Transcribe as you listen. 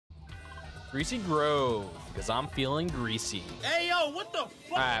Greasy Grove, because I'm feeling greasy. Hey, yo, what the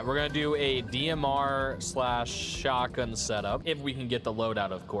fuck? All right, we're gonna do a DMR / shotgun setup. If we can get the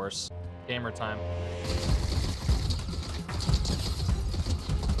loadout, of course. Gamer time.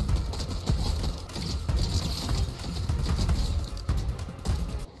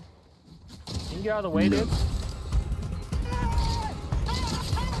 Can you get out of the way, dude?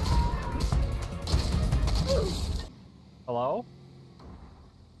 Hello?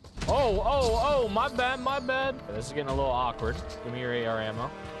 Oh, my bad, my bad. This is getting a little awkward. Give me your AR ammo.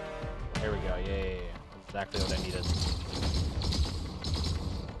 There we go. Yeah. Exactly what I needed.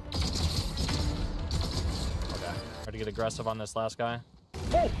 Okay. Try to get aggressive on this last guy.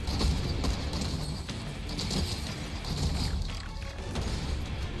 Oh!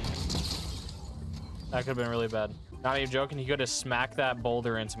 That could have been really bad. Not even joking. He could have smacked that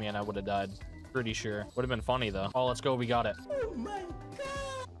boulder into me and I would have died. Pretty sure. Would have been funny though. Oh, let's go. We got it. Oh my god.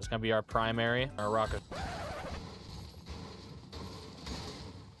 It's gonna be our primary, our rocket.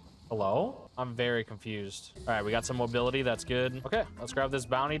 Hello? I'm very confused. All right, we got some mobility. That's good. Okay, let's grab this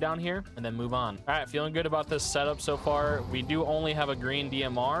bounty down here and then move on. All right, feeling good about this setup so far. We do only have a green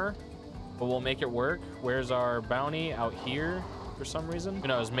DMR, but we'll make it work. Where's our bounty? Out here for some reason. Who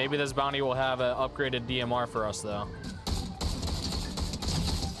knows? Maybe this bounty will have an upgraded DMR for us though.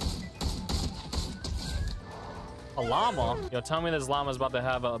 A llama? Yo, tell me this llama's about to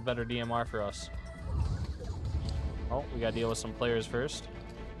have a better DMR for us. Oh, we gotta deal with some players first.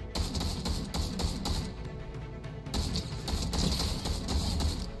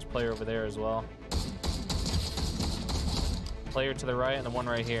 There's a player over there as well. Player to the right and the one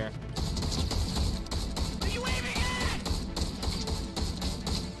right here. What are you aiming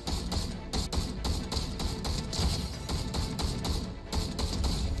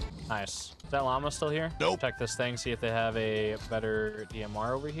at? Nice. Is that llama still here? Nope. Check this thing, see if they have a better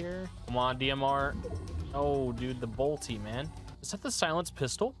DMR over here. Come on, DMR. Oh, dude, the bolty, man. Is that the silenced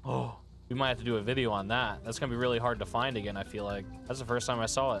pistol? Oh, we might have to do a video on that. That's gonna be really hard to find again, I feel like. That's the first time I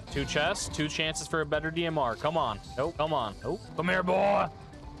saw it. 2 chests, 2 chances for a better DMR. Come on. Nope, come on. Nope. Come here, boy.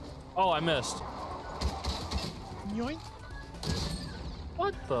 Oh, I missed. Yoink.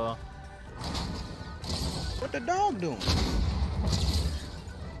 What the? What the dog doing?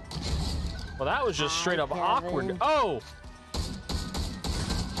 Well, that was just straight up awkward. Oh!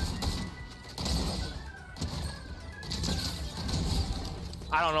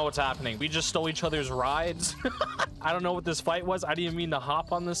 I don't know what's happening. We just stole each other's rides. I don't know what this fight was. I didn't mean to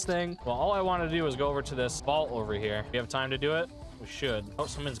hop on this thing. Well, all I want to do is go over to this vault over here. We have time to do it? We should. Oh,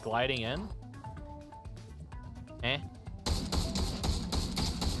 someone's gliding in. Eh?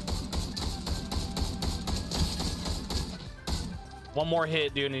 One more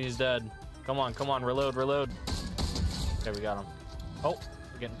hit, dude, and he's dead. Come on, reload. Okay, we got him. Oh,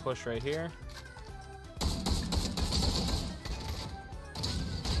 we're getting pushed right here.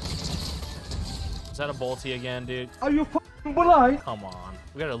 Is that a bolty again, dude? Are you f***ing blind? Come on.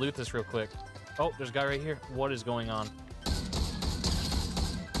 We gotta loot this real quick. Oh, there's a guy right here. What is going on?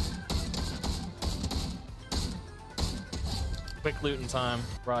 Quick looting time.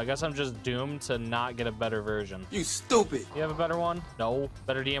 Bro, I guess I'm just doomed to not get a better version. You stupid. You have a better one? No.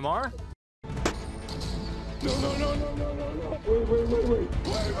 Better DMR? No. Wait.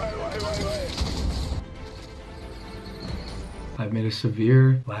 I've made a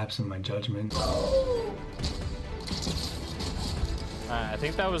severe lapse in my judgment. I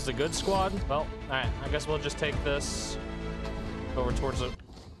think that was the good squad. Well, alright, I guess we'll just take this over towards it.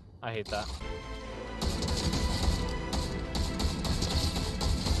 I hate that.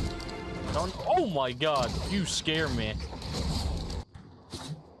 Don't, oh my god, you scare me.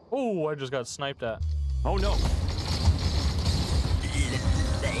 Oh, I just got sniped at. Oh no.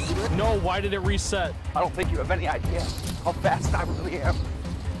 No, why did it reset? I don't think you have any idea how fast I really am.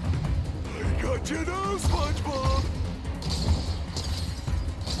 I got you now, SpongeBob.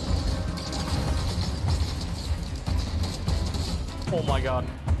 Oh my god.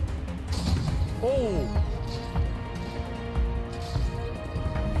 Oh.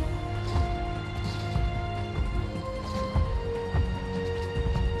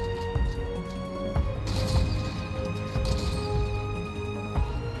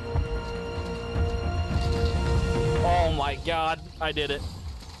 Oh my god, I did it.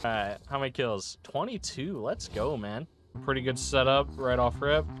 All right, how many kills? 22, let's go, man. Pretty good setup right off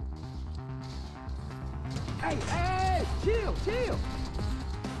rip. Hey, chill.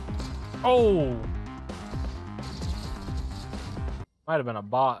 Oh! Might have been a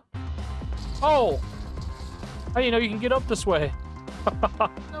bot. Oh! How do you know you can get up this way? No,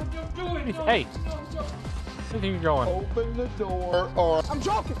 don't do it. Hey! No. Where do you think you're going? Open the door or... I'm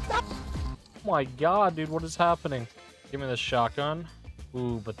joking. Stop. Oh my god, dude, what is happening? Give me the shotgun.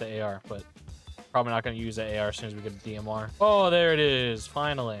 Ooh, but the AR, but probably not going to use the AR as soon as we get a DMR. Oh, there it is,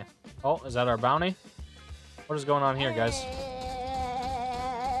 finally. Oh, is that our bounty? What is going on here, guys?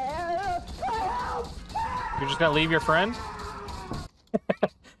 You're just going to leave your friend?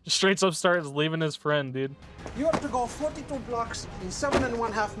 Just straight up starts leaving his friend, dude. You have to go 42 blocks in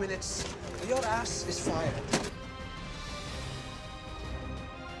 7.5 minutes. Your ass is fired.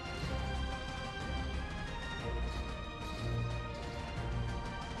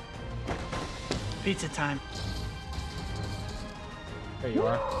 Pizza time. There you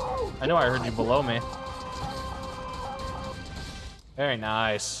are. I know I heard you below me. Very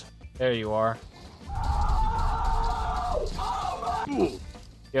nice. There you are.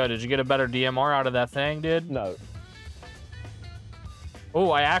 Yo, did you get a better DMR out of that thing, dude? No.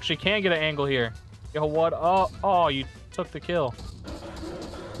 Oh, I actually can get an angle here. Yo, what? Oh, you took the kill.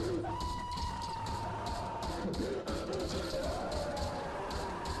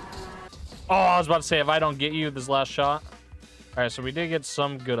 Oh, I was about to say, if I don't get you this last shot. All right, so we did get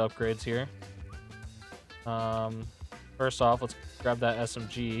some good upgrades here. First off, let's grab that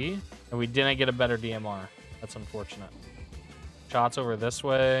SMG. And we didn't get a better DMR. That's unfortunate. Shots over this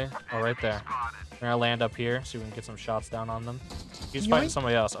way. Oh, right there. We're gonna land up here so we can get some shots down on them. He's fighting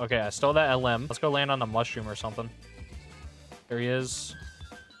somebody else. Okay, I stole that LM. Let's go land on the mushroom or something. There he is.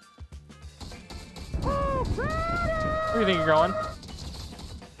 Where do you think you're going?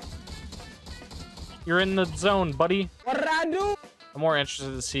 You're in the zone, buddy. What did I do? I'm more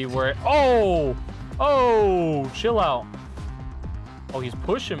interested to see where... Oh! Oh! Chill out. Oh, he's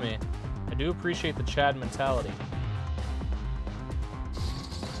pushing me. I do appreciate the Chad mentality.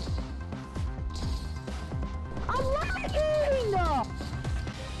 I'm lagging!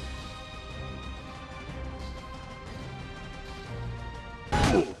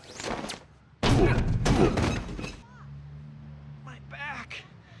 My back.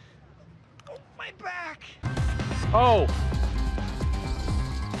 Oh, my back. Oh!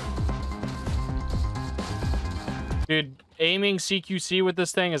 Dude, aiming CQC with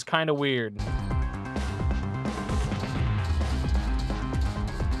this thing is kind of weird.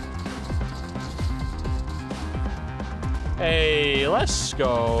 Hey, let's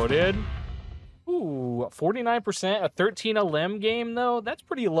go, dude. Ooh, 49%, a 13 LM game, though? That's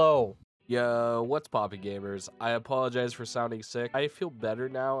pretty low. Yo, what's poppin', gamers? I apologize for sounding sick. I feel better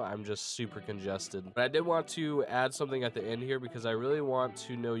now. I'm just super congested. But I did want to add something at the end here because I really want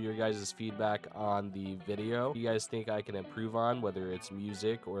to know your guys' feedback on the video. You guys think I can improve on, whether it's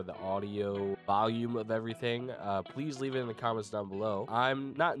music or the audio volume of everything. Please leave it in the comments down below.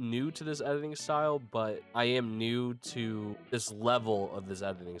 I'm not new to this editing style, but I am new to this level of this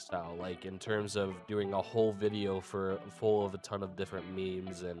editing style. Like in terms of doing a whole video full of a ton of different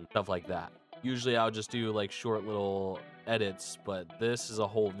memes and stuff like that. Usually I'll just do like short little edits, but this is a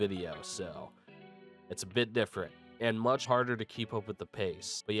whole video, so it's a bit different and much harder to keep up with the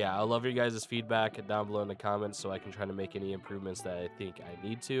pace. But yeah, I love your guys' feedback down below in the comments so I can try to make any improvements that I think I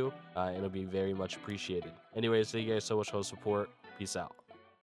need to, and it'll be very much appreciated. Anyways, thank you guys so much for the support. Peace out.